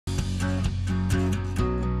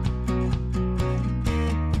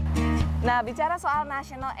Nah, bicara soal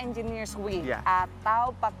National Engineers Week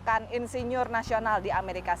atau Pekan Insinyur Nasional di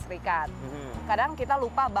Amerika Serikat, kadang kita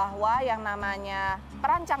lupa bahwa yang namanya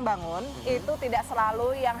perancang bangun itu tidak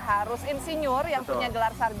selalu yang harus insinyur, yang punya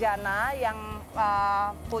gelar sarjana, yang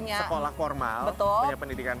punya sekolah formal, punya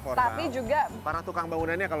pendidikan formal. Tapi juga para tukang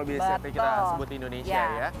bangunannya kalau biasa kita sebut di Indonesia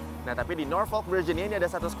ya. Nah, tapi di Norfolk, Virginia ini ada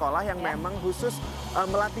satu sekolah yang memang khusus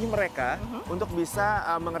melatih mereka untuk bisa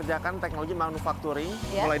mengerjakan teknologi manufacturing.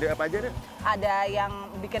 Mulai dari apa aja deh? Ada yang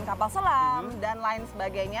bikin kapal selam dan lain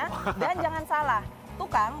sebagainya. Dan jangan salah,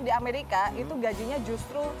 tukang di Amerika itu gajinya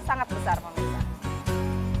justru sangat besar, pemirsa.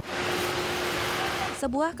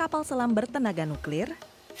 Sebuah kapal selam bertenaga nuklir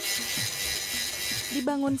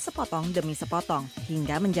dibangun sepotong demi sepotong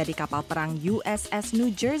hingga menjadi kapal perang USS New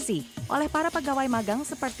Jersey oleh para pegawai magang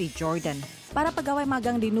seperti Jordan. Para pegawai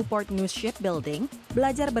magang di Newport News Shipbuilding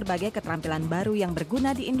belajar berbagai keterampilan baru yang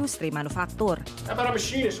berguna di industri manufaktur.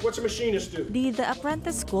 Di The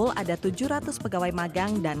Apprentice School ada 700 pegawai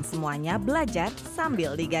magang dan semuanya belajar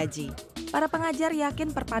sambil digaji. Para pengajar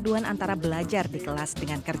yakin perpaduan antara belajar di kelas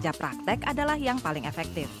dengan kerja praktek adalah yang paling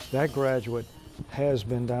efektif. That graduate has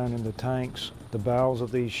been down in the tanks, the bowels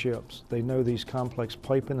of these ships. They know these complex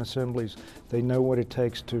piping assemblies. They know what it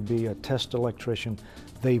takes to be a test electrician.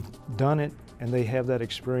 They've done it, and they have that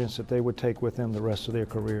experience that they would take with them the rest of their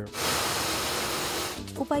career.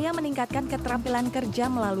 Upaya meningkatkan keterampilan kerja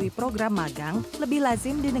melalui program magang lebih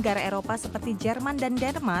lazim di negara Eropa seperti Jerman dan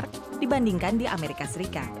Denmark dibandingkan di Amerika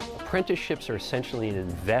Serikat. Apprenticeships are essentially an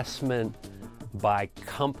investment by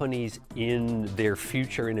companies in their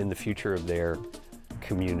future and in the future of their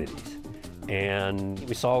communities. And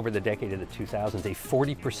we saw over the decade of the 2000s a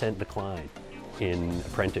 40% decline in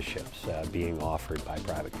apprenticeships being offered by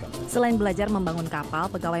private companies. Selain belajar membangun kapal,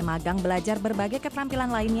 pegawai magang belajar berbagai keterampilan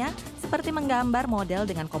lainnya seperti menggambar model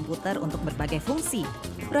dengan komputer untuk berbagai fungsi.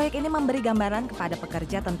 Proyek ini memberi gambaran kepada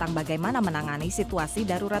pekerja tentang bagaimana menangani situasi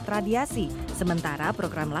darurat radiasi. Sementara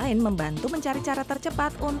program lain membantu mencari cara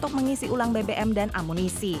tercepat untuk mengisi ulang BBM dan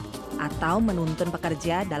amunisi. Atau menuntun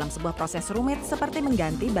pekerja dalam sebuah proses rumit seperti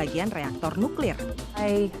mengganti bagian reaktor nuklir.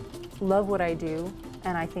 I love what I do.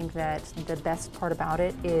 And I think that the best part about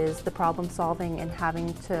it is the problem solving and having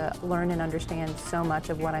to learn and understand so much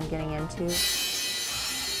of what I'm getting into.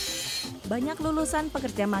 Banyak lulusan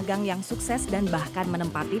pekerja magang yang sukses dan bahkan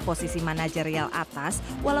menempati posisi manajerial atas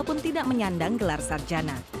walaupun tidak menyandang gelar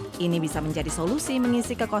sarjana. Ini bisa menjadi solusi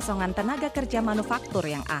mengisi kekosongan tenaga kerja manufaktur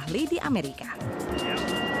yang ahli di Amerika.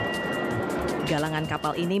 Galangan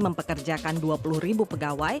kapal ini mempekerjakan 20.000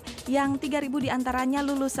 pegawai yang 3.000 diantaranya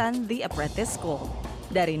lulusan The Apprentice School.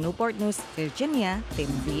 Dari Newport News, Virginia,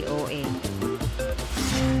 tim VOA.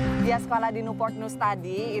 Dia sekolah di Newport News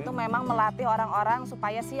tadi itu memang melatih orang-orang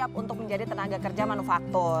supaya siap untuk menjadi tenaga kerja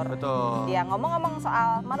manufaktur. Betul. Ya, ngomong-ngomong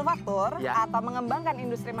soal manufaktur atau mengembangkan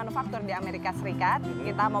industri manufaktur di Amerika Serikat,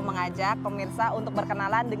 kita mau mengajak pemirsa untuk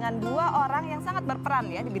berkenalan dengan dua orang yang sangat berperan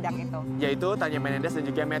ya di bidang itu. Yaitu Tanya Menendez dan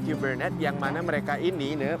juga Matthew Burnett, yang mana mereka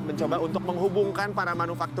ini mencoba untuk menghubungkan para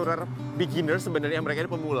manufakturer beginner, sebenarnya mereka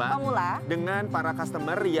ini pemula dengan para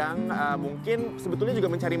customer yang mungkin sebetulnya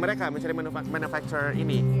juga mencari manufacturer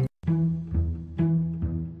ini.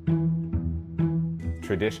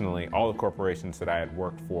 Traditionally, all the corporations that I had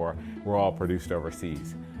worked for were all produced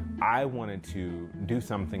overseas. I wanted to do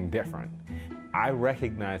something different. I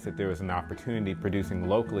recognized that there was an opportunity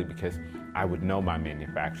producing locally because I would know my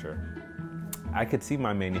manufacturer. I could see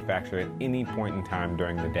my manufacturer at any point in time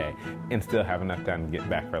during the day and still have enough time to get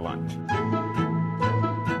back for lunch.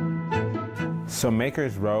 So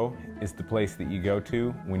Makers Row is the place that you go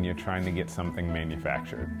to when you're trying to get something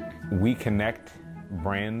manufactured. We connect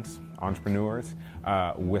brands, entrepreneurs,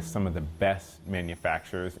 with some of the best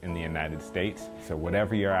manufacturers in the United States. So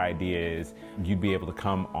whatever your idea is, you'd be able to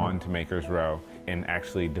come on to Makers Row and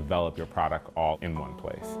actually develop your product all in one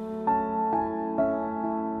place.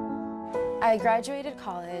 I graduated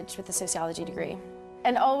college with a sociology degree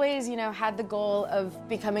and always, had the goal of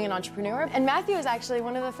becoming an entrepreneur. And Matthew was actually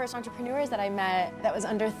one of the first entrepreneurs that I met that was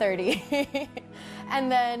under 30. And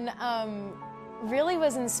then really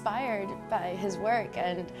was inspired by his work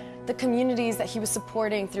and the communities that he was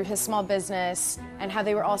supporting through his small business and how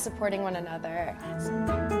they were all supporting one another.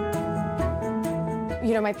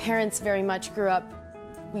 My parents very much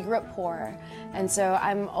we grew up poor, and so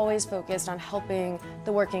I'm always focused on helping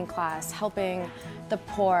the working class, helping the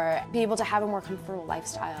poor be able to have a more comfortable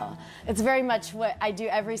lifestyle. It's very much what I do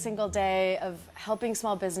every single day, of helping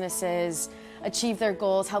small businesses achieve their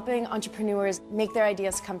goals, helping entrepreneurs make their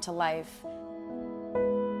ideas come to life.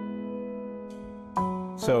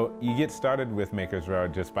 So you get started with Makers Row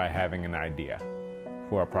just by having an idea.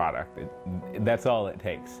 for a product. That's all it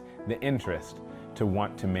takes, the interest to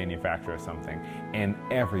want to manufacture something. And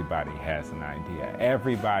everybody has an idea.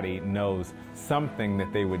 Everybody knows something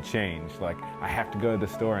that they would change. Like, I have to go to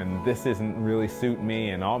the store and this isn't really suit me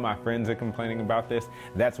and all my friends are complaining about this.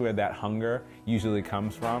 That's where that hunger usually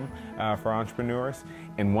comes from for entrepreneurs.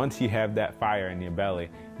 And once you have that fire in your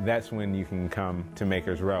belly, that's when you can come to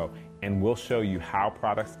Makers Row. And we'll show you how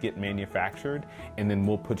products get manufactured, and then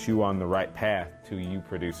we'll put you on the right path to you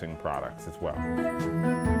producing products as well.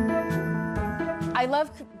 I love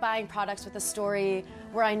buying products with a story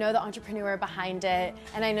where I know the entrepreneur behind it,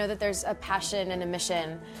 and I know that there's a passion and a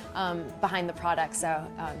mission behind the product. So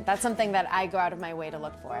that's something that I go out of my way to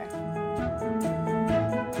look for.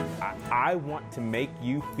 I want to make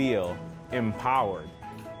you feel empowered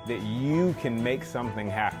that you can make something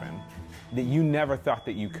happen that you never thought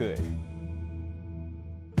that you could.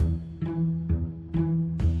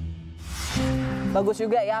 Bagus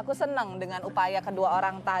juga ya, aku senang dengan upaya kedua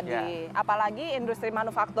orang tadi. Apalagi industri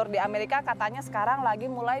manufaktur di Amerika katanya sekarang lagi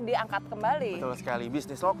mulai diangkat kembali. Betul sekali,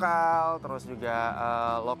 bisnis lokal, terus juga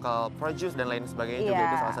local produce dan lain sebagainya juga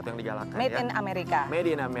itu salah satu yang digalakan. Made in America. Made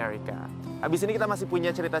in America. Habis ini kita masih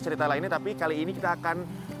punya cerita-cerita lainnya, tapi kali ini kita akan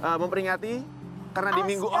memperingati karena di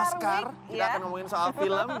minggu Oscar kita akan ngomongin soal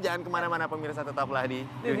film. Jangan kemana-mana pemirsa, tetaplah di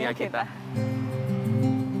Dunia Kita.